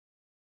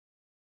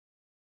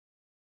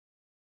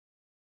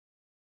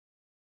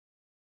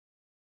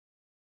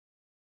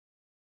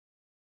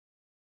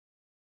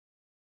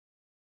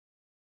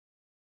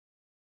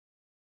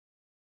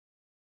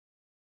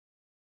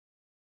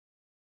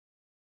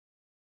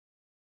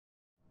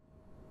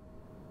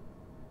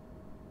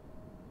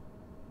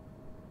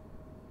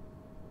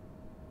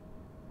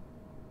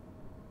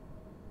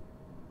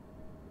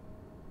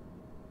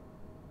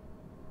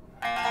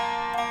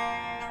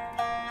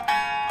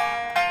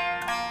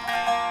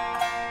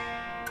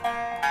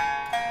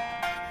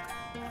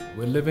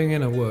We're living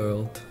in a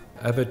world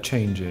ever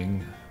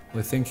changing.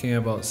 We're thinking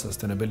about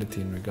sustainability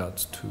in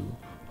regards to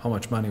how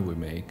much money we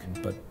make,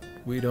 but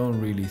we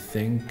don't really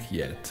think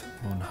yet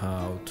on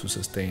how to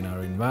sustain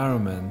our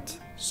environment.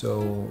 So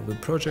the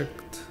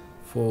project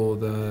for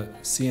the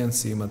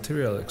CNC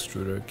material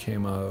extruder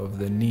came out of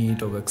the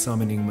need of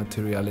examining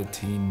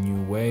materiality in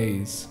new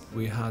ways.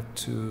 We had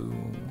to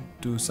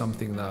do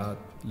something that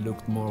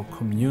looked more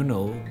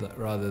communal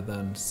rather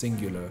than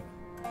singular.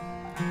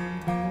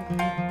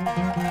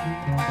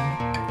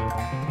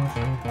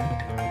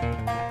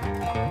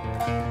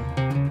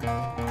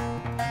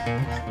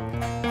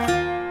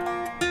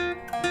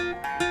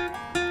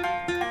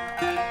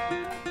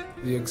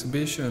 The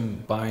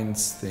exhibition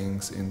binds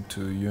things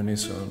into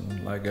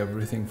unison, like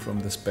everything from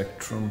the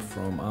spectrum,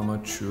 from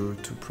amateur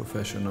to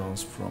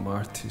professionals, from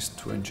artists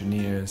to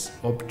engineers,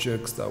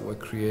 objects that were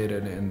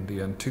created in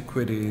the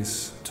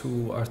antiquities, to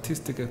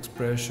artistic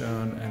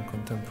expression and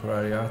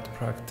contemporary art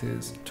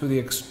practice, to the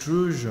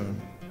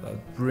extrusion that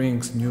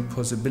brings new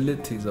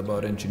possibilities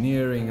about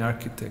engineering,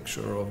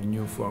 architecture, of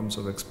new forms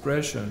of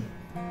expression.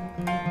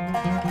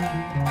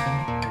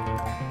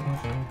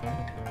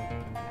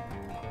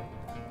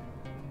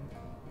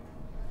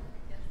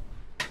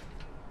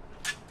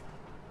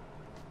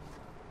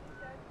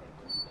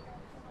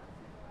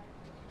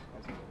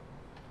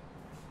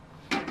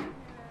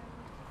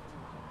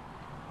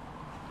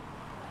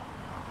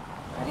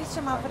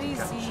 Και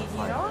μαυρίζει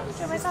γύρω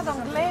και μετά τον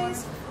κλαίεις,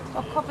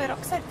 το κόπερο,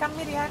 ξέρει, κάνει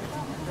react.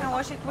 You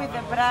wash it with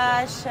the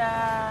brush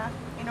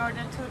in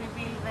order to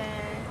reveal the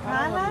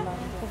color.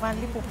 Που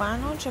βάλει που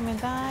πάνω και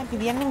μετά,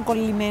 επειδή είναι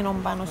κολλημένο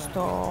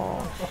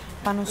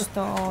πάνω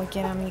στο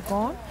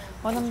κεραμικό,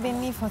 όταν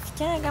μπαίνει η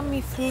φωτιά,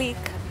 κάνει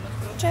φλικ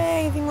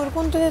και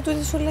δημιουργούν τότε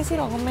τούτες όλες οι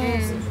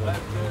ρογμές.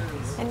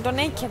 Εν τον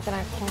έκαι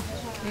τράκο,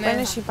 που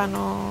είναι πάνω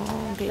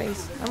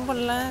glaze. Είναι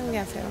πολλά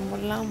ενδιαφέρον,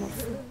 πολλά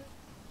όμορφο.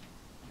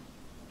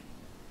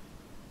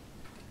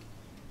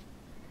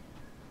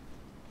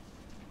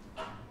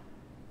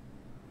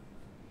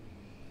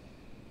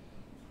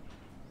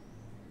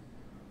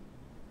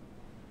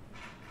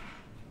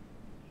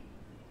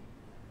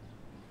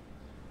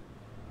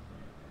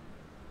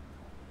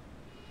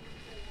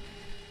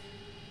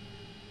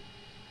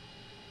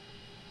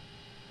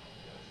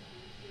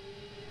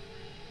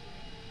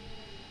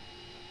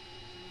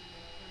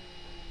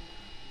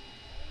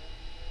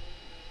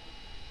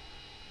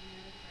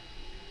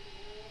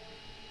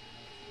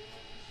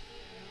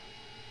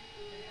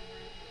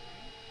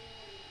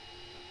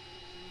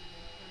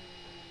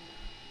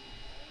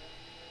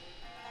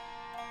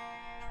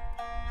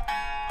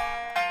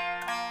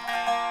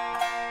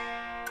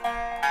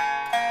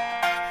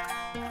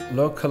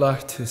 Local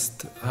artists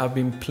have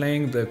been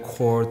playing the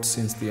chords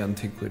since the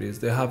antiquities.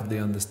 They have the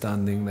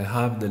understanding, they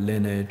have the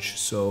lineage,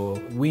 so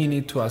we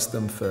need to ask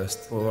them first.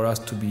 For us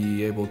to be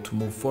able to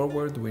move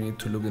forward, we need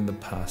to look in the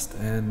past,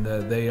 and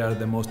they are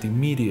the most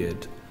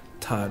immediate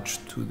touch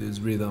to this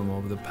rhythm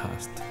of the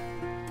past.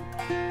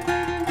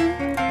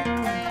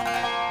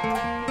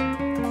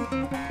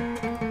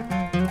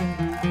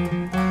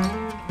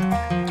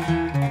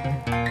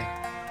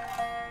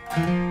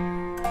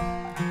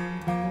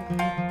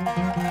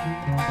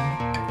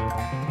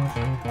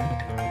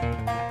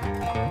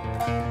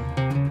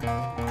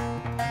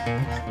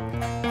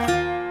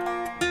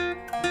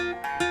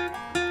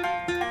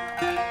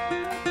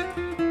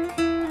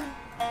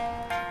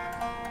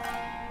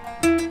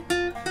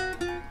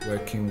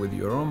 Working with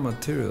your own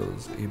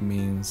materials, it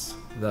means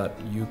that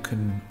you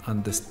can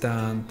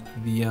understand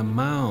the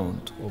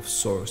amount of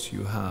source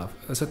you have.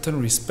 A certain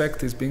respect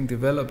is being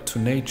developed to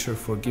nature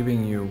for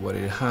giving you what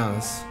it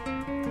has.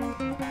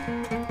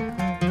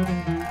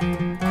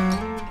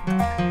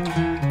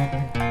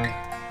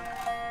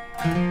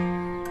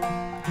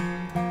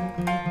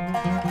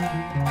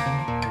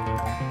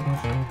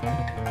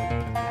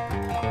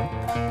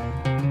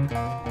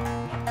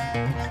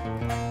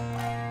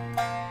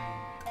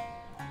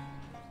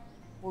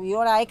 Η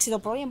ώρα 6 το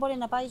πρωί μπορεί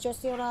να πάει και ως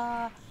η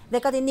ώρα 10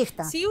 τη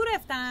νύχτα. Σίγουρα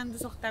φτάνουν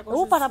τους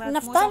 800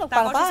 να φτάνουν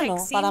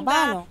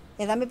παραπάνω.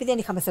 Εδώ επειδή δεν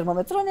είχαμε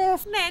θερμομετρό,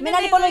 με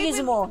έναν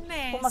υπολογισμό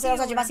που μας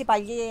έδωσαν και μας οι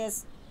παλιές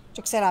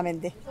και ξέραμε.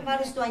 Θα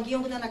πάρεις στο αγγείο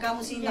που ήταν να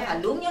κάνουν τα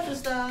χαλούμια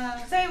τους τα...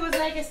 So it was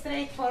like a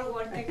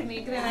straightforward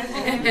technique.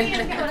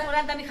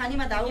 Τώρα τα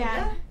μηχανήματα όλα.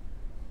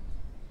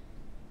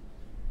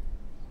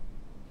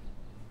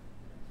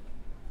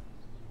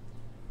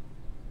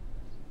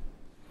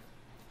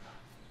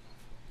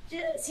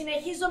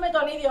 Συνεχίζω με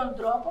τον ίδιο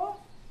τρόπο.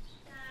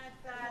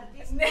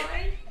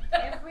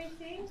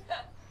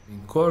 In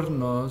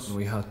Kornos,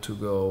 we had to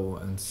go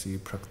and see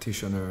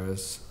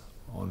practitioners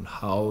on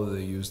how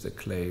they use the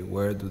clay,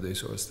 where do they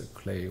source the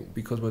clay,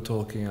 because we're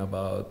talking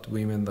about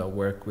women that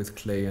work with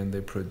clay and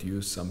they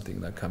produce something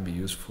that can be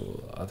useful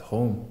at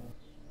home.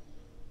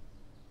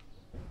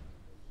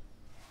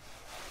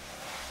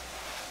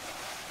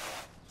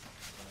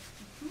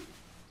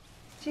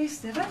 Και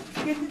ύστερα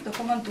γιατί το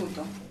κόμμα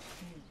τούτο.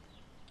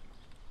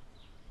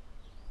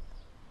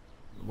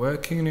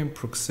 Working in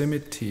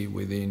proximity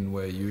within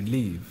where you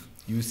live,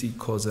 you see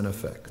cause and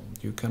effect.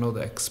 You cannot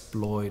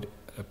exploit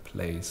a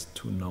place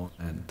to know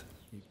and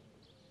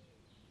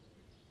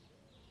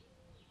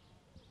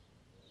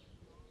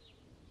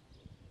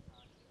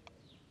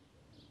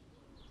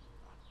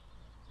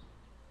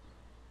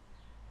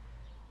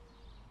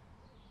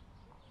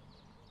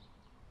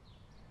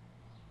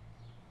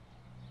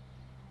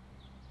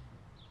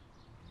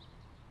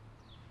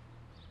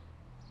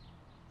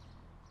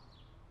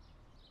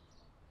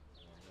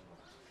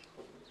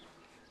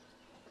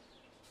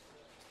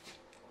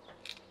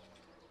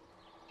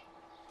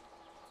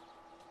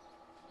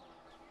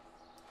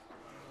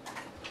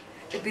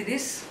Επειδή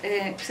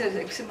ξέρεις,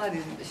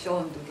 εξημαρίζει το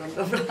σιόν του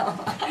το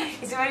πράγμα.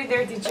 It's a very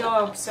dirty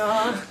job, so...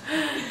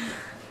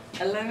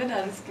 Αλλά εμένα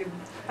αρέσκει.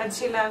 But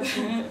she loves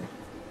me.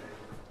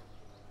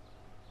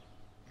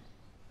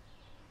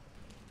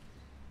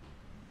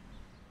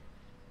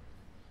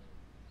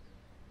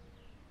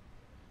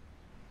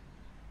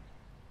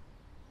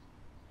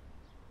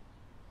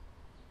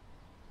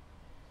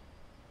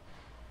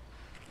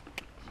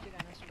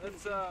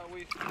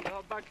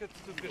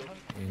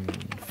 In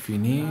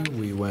Fini,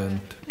 we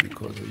went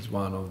because it's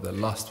one of the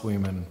last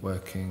women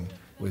working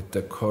with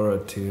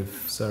decorative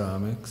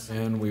ceramics,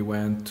 and we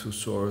went to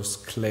source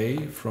clay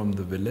from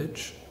the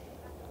village.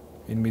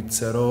 In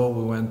Mitsero,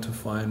 we went to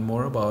find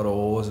more about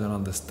ores and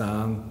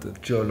understand the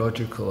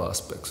geological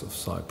aspects of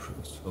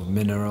Cyprus, of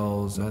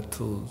minerals,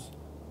 metals.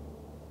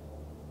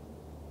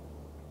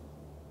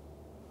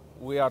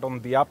 We are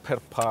on the upper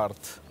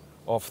part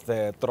of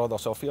the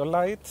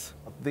Troodos-ophiolite.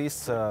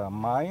 This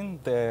mine,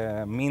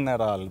 the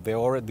mineral, the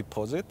ore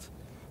deposit,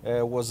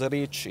 was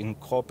rich in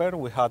copper.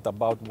 We had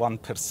about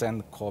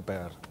 1%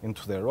 copper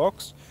into the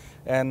rocks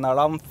and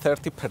around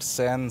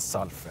 30%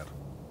 sulfur.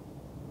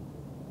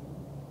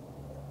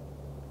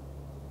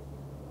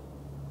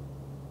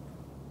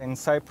 In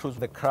Cyprus,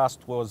 the crust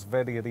was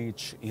very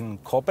rich in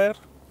copper,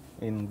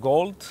 in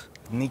gold,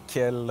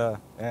 nickel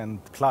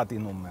and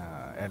platinum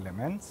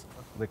elements.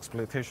 The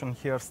exploitation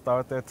here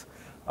started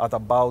at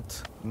about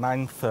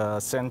 9th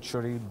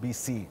century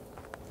BC.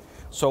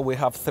 So we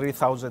have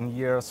 3,000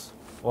 years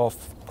of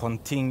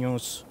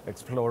continuous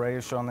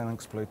exploration and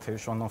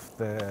exploitation of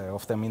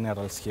the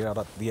minerals here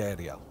at the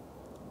area.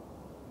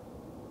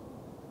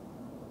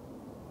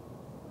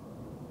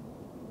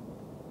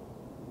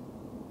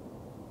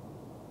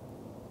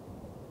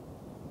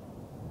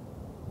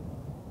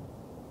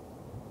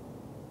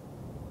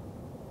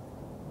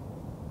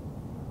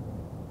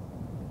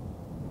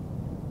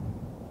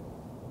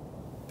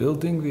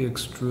 Building the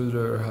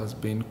extruder has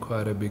been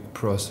quite a big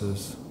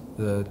process.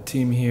 The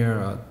team here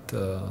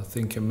at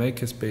Think and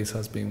Makerspace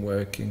has been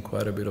working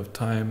quite a bit of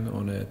time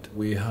on it.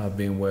 We have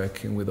been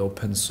working with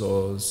open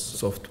source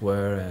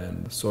software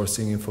and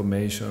sourcing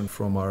information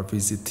from our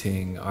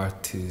visiting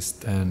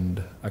artists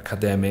and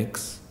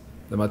academics.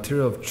 The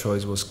material of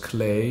choice was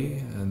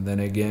clay, and then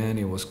again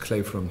it was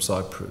clay from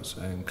Cyprus.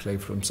 And clay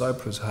from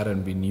Cyprus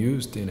hadn't been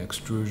used in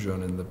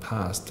extrusion in the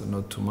past,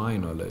 not to my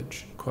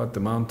knowledge. Quite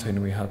the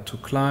mountain we had to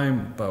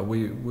climb, but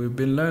we've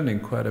been learning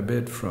quite a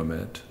bit from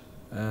it.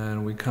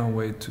 And we can't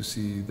wait to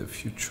see the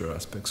future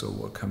aspects of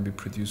what can be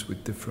produced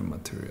with different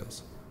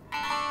materials.